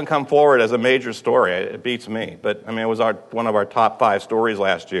this hasn't come forward as a major story, it beats me. But, I mean, it was one of our top 5 stories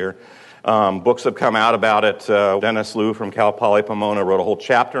last year. Books have come out about it. Dennis Liu from Cal Poly Pomona wrote a whole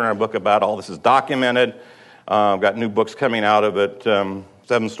chapter in our book about all this is documented. Got new books coming out of it.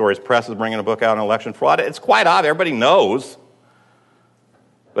 7 Stories Press is bringing a book out on election fraud. It's quite obvious. Everybody knows.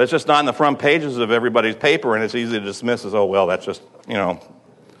 But it's just not in the front pages of everybody's paper, and it's easy to dismiss as, oh, well, that's just,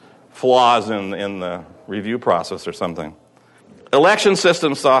 flaws in the review process or something. Election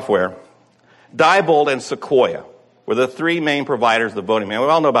system software, Diebold and Sequoia were the 3 main providers of the voting machine. We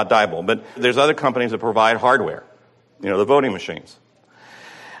all know about Diebold, but there's other companies that provide hardware, the voting machines.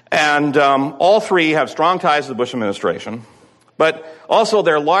 And all 3 have strong ties to the Bush administration, but also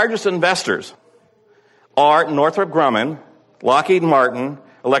their largest investors are Northrop Grumman, Lockheed Martin,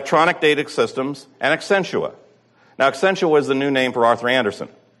 Electronic Data Systems, and Accenture. Now, Accenture is the new name for Arthur Andersen.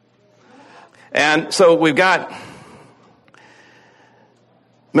 And so we've got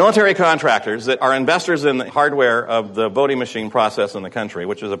military contractors that are investors in the hardware of the voting machine process in the country,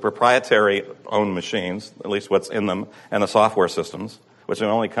 which is a proprietary-owned machines, at least what's in them, and the software systems, which is the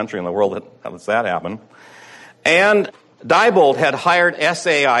only country in the world that lets that happen. And Diebold had hired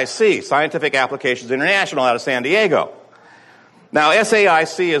SAIC, Scientific Applications International, out of San Diego. Now,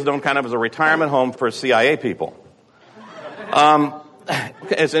 SAIC is known kind of as a retirement home for CIA people.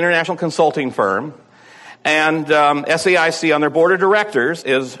 It's an international consulting firm. And SAIC on their board of directors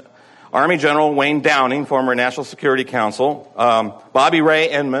is Army General Wayne Downing, former National Security Counsel, Bobby Ray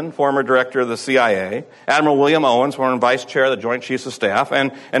Inman, former director of the CIA, Admiral William Owens, former vice chair of the Joint Chiefs of Staff,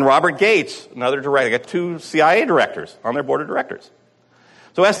 and Robert Gates, another director. They got 2 CIA directors on their board of directors.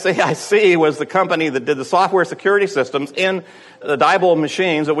 So SAIC was the company that did the software security systems in the Diebold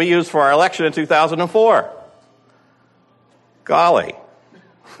machines that we used for our election in 2004. Golly.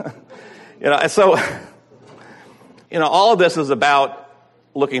 So all of this is about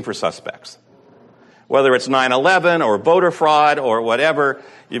looking for suspects. Whether it's 9/11 or voter fraud or whatever,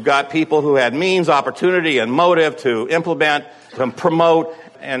 you've got people who had means, opportunity, and motive to implement, to promote,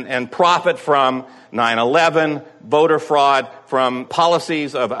 and profit from 9/11, voter fraud, from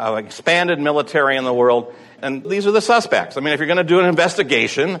policies of expanded military in the world. And these are the suspects. I mean, if you're going to do an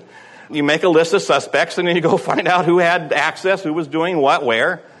investigation, you make a list of suspects, and then you go find out who had access, who was doing what,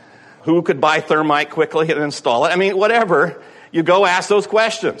 where, who could buy thermite quickly and install it. I mean, whatever. You go ask those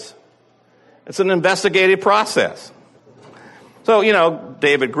questions. It's an investigative process. So,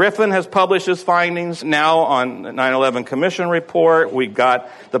 David Griffin has published his findings now on the 9/11 Commission report. We got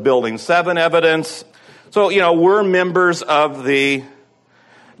the Building 7 evidence. So, we're members of the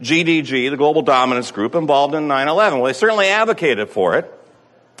GDG, the Global Dominance Group, involved in 9/11. Well, they certainly advocated for it.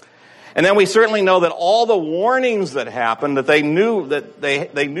 And then we certainly know that all the warnings that happened, that they knew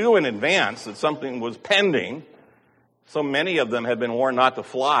in advance that something was pending. So many of them had been warned not to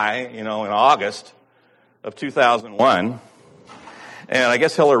fly, in August of 2001. And I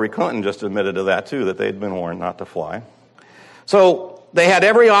guess Hillary Clinton just admitted to that, too, that they'd been warned not to fly. So they had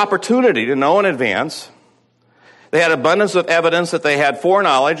every opportunity to know in advance. They had abundance of evidence that they had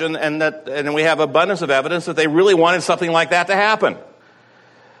foreknowledge, and we have abundance of evidence that they really wanted something like that to happen.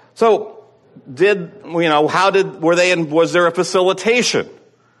 So, was there a facilitation?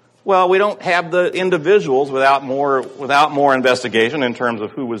 Well, we don't have the individuals without more investigation in terms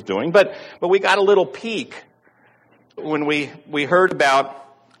of who was doing, but we got a little peek when we heard about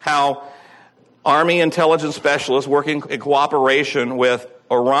how Army intelligence specialists working in cooperation with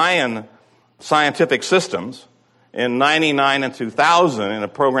Orion Scientific Systems in 1999 and 2000 in a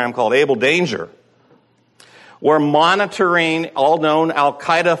program called Able Danger were monitoring all known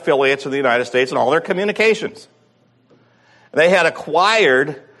Al-Qaeda affiliates of the United States and all their communications. They had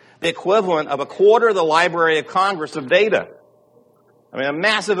acquired the equivalent of a quarter of the Library of Congress of data. I mean, a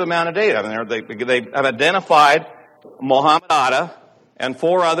massive amount of data. I mean, they have identified Mohammed Atta and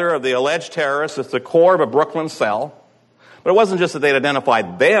 4 other of the alleged terrorists as the core of a Brooklyn cell. But it wasn't just that they'd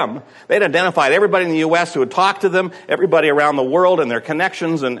identified them. They'd identified everybody in the U.S. who had talked to them, everybody around the world and their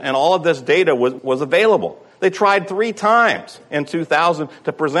connections, and all of this data was available. They tried 3 times in 2000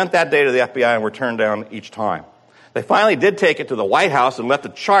 to present that data to the FBI and were turned down each time. They finally did take it to the White House and left a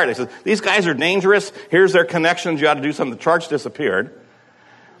chart. They said, these guys are dangerous. Here's their connections. You ought to do something. The charts disappeared.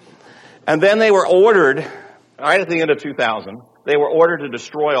 And then they were ordered, right at the end of 2000, they were ordered to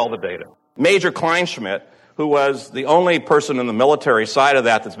destroy all the data. Major Kleinschmidt, who was the only person in the military side of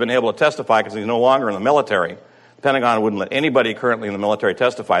that's been able to testify because he's no longer in the military. The Pentagon wouldn't let anybody currently in the military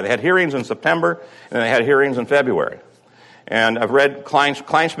testify. They had hearings in September, and they had hearings in February. And I've read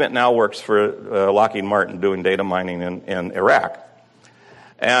Kleinschmidt now works for Lockheed Martin doing data mining in Iraq.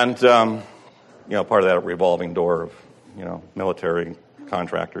 And, part of that revolving door of, military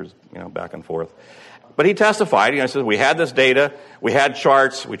contractors, back and forth. But he testified, he says, we had this data, we had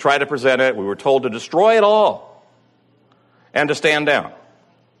charts, we tried to present it, we were told to destroy it all and to stand down.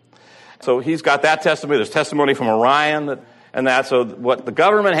 So he's got that testimony. There's testimony from Orion and that. So what the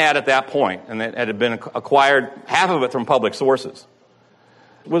government had at that point, and it had been acquired, half of it from public sources,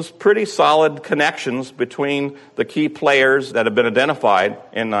 was pretty solid connections between the key players that have been identified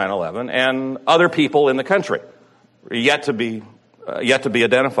in 9/11 and other people in the country, yet to be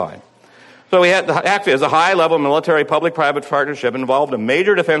identified. So we had, actually, as a high-level military public-private partnership involved a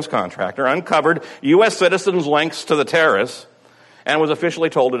major defense contractor, uncovered U.S. citizens' links to the terrorists, and was officially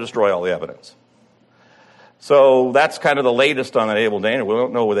told to destroy all the evidence. So that's kind of the latest on that Able Dana. We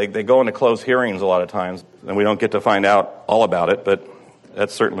don't know. They go into closed hearings a lot of times, and we don't get to find out all about it, but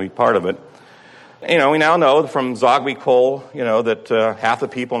that's certainly part of it. We now know from Zogby poll, that half the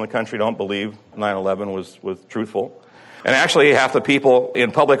people in the country don't believe 9/11 was truthful. And actually, half the people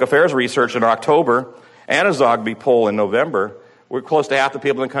in public affairs research in October and a Zogby poll in November were close to half the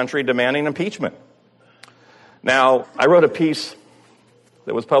people in the country demanding impeachment. Now, I wrote a piece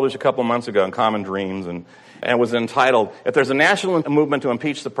that was published a couple months ago in Common Dreams and was entitled, If There's a National Movement to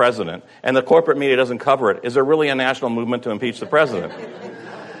Impeach the President and the corporate media doesn't cover it, is there really a national movement to impeach the president?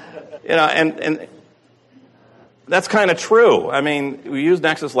 And that's kind of true. I mean, we used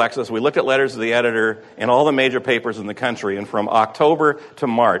LexisNexis. We looked at letters to the editor in all the major papers in the country, and from October to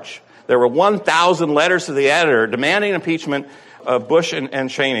March, there were 1,000 letters to the editor demanding impeachment of Bush and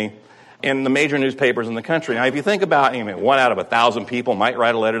Cheney in the major newspapers in the country. Now, if you think about, 1 out of 1,000 people might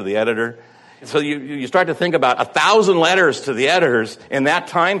write a letter to the editor. So you start to think about 1,000 letters to the editors in that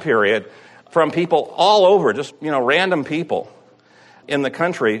time period from people all over, just, random people in the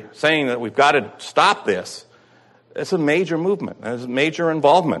country saying that we've got to stop this. It's a major movement. It's major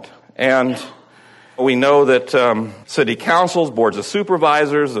involvement. And we know that city councils, boards of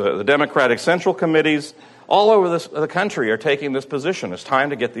supervisors, the Democratic Central Committees, all over the country are taking this position. It's time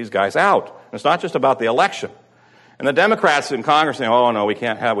to get these guys out. And it's not just about the election. And the Democrats in Congress say, oh, no, we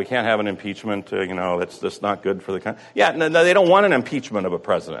can't have an impeachment. That's not good for the country. Yeah, no, they don't want an impeachment of a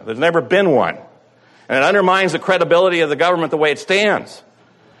president. There's never been one. And it undermines the credibility of the government the way it stands.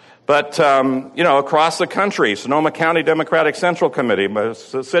 But, across the country, Sonoma County Democratic Central Committee,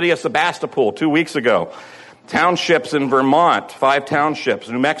 the city of Sebastopol 2 weeks ago, townships in Vermont, 5 townships,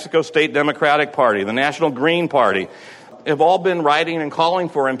 New Mexico State Democratic Party, the National Green Party, have all been writing and calling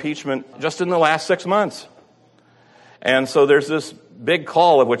for impeachment just in the last 6 months. And so there's this big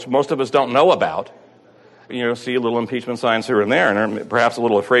call of which most of us don't know about. See little impeachment signs here and there, and are perhaps a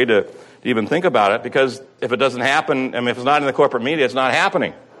little afraid to even think about it, because if it doesn't happen, if it's not in the corporate media, it's not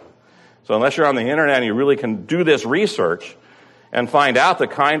happening. So unless you're on the internet and you really can do this research and find out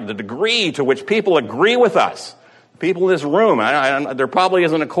the degree to which people agree with us, people in this room, there probably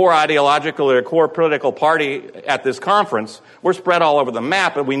isn't a core ideological or a core political party at this conference. We're spread all over the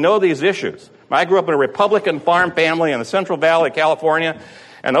map, and we know these issues. I grew up in a Republican farm family in the Central Valley of California,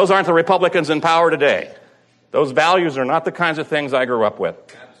 and those aren't the Republicans in power today. Those values are not the kinds of things I grew up with.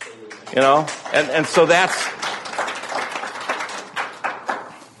 And so that's...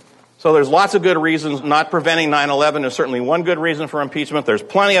 So there's lots of good reasons. Not preventing 9/11 is certainly one good reason for impeachment. There's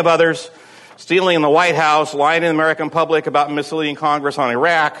plenty of others. Stealing in the White House, lying to the American public about misleading Congress on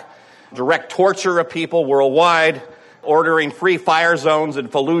Iraq, direct torture of people worldwide, ordering free fire zones in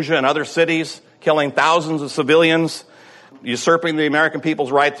Fallujah and other cities, killing thousands of civilians, usurping the American people's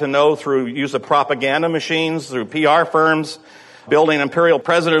right to know through use of propaganda machines, through PR firms, building an imperial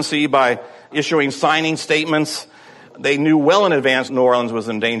presidency by issuing signing statements. They knew well in advance New Orleans was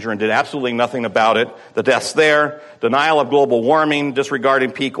in danger and did absolutely nothing about it. The deaths there, denial of global warming,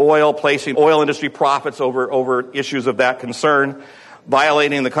 disregarding peak oil, placing oil industry profits over issues of that concern,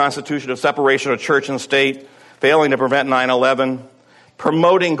 violating the Constitution of separation of church and state, failing to prevent 9/11,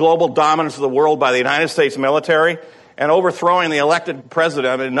 promoting global dominance of the world by the United States military, and overthrowing the elected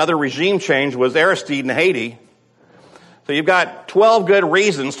president. Another regime change was Aristide in Haiti. So you've got 12 good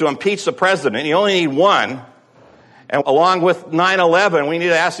reasons to impeach the president. You only need one. And along with 9/11, we need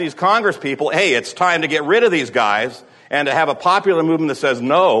to ask these Congress people, hey, it's time to get rid of these guys and to have a popular movement that says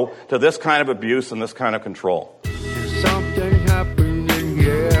no to this kind of abuse and this kind of control. There's something happening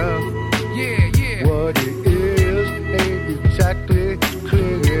here.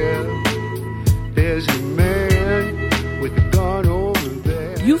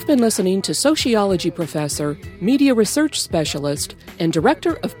 You've been listening to sociology professor, media research specialist, and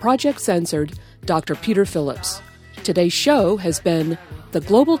director of Project Censored, Dr. Peter Phillips. Today's show has been The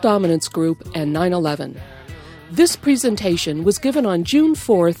Global Dominance Group and 9/11. This presentation was given on June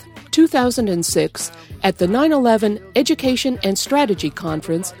 4th, 2006 at the 9/11 Education and Strategy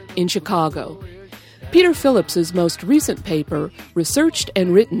Conference in Chicago. Peter Phillips's most recent paper, researched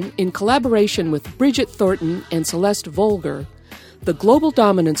and written in collaboration with Bridget Thornton and Celeste Volger, The Global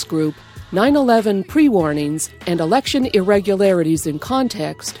Dominance Group, 9/11 Pre-Warnings and Election Irregularities in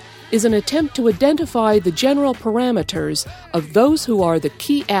Context, is an attempt to identify the general parameters of those who are the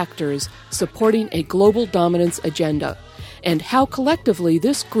key actors supporting a global dominance agenda, and how collectively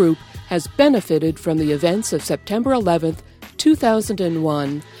this group has benefited from the events of September 11th,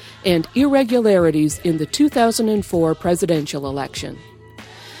 2001, and irregularities in the 2004 presidential election.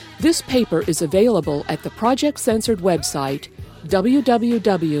 This paper is available at the Project Censored website,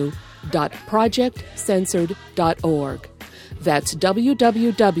 www.projectcensored.org. That's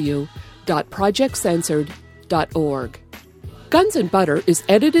www.projectcensored.org. Guns and Butter is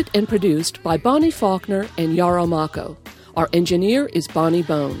edited and produced by Bonnie Faulkner and Yarrow Mako. Our engineer is Bonnie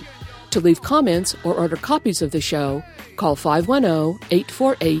Bone. To leave comments or order copies of the show, call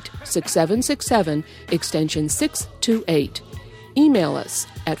 510-848-6767, extension 628. Email us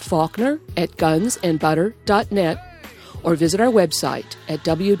at faulkner@gunsandbutter.net or visit our website at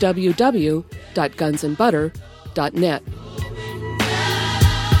www.gunsandbutter.net.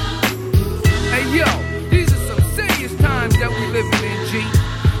 Hey yo, these are some serious times that we living in, G.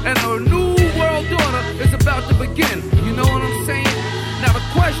 And a new world order is about to begin. You know what I'm saying? Now the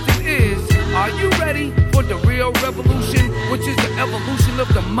question is, are you ready for the real revolution, which is the evolution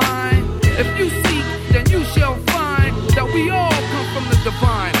of the mind? If you seek, then you shall find that we all come from the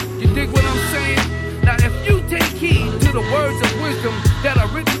divine. You dig what I'm saying? Now if you take heed to the words of wisdom that are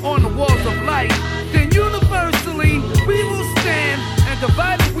written on the walls of life, then universally we will stand, and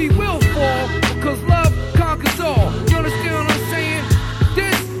divided we will fall, because love conquers all. You understand what I'm saying?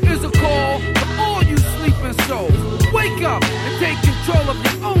 This is a call to all you sleeping souls. Wake up and take control of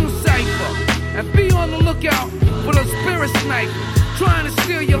your own cipher, and be on the lookout for the spirit snipers trying to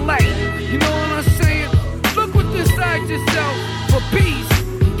steal your light. You know what I'm saying? Look what's inside yourself for peace.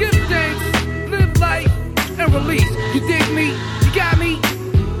 Give thanks, live life, and release. You dig me?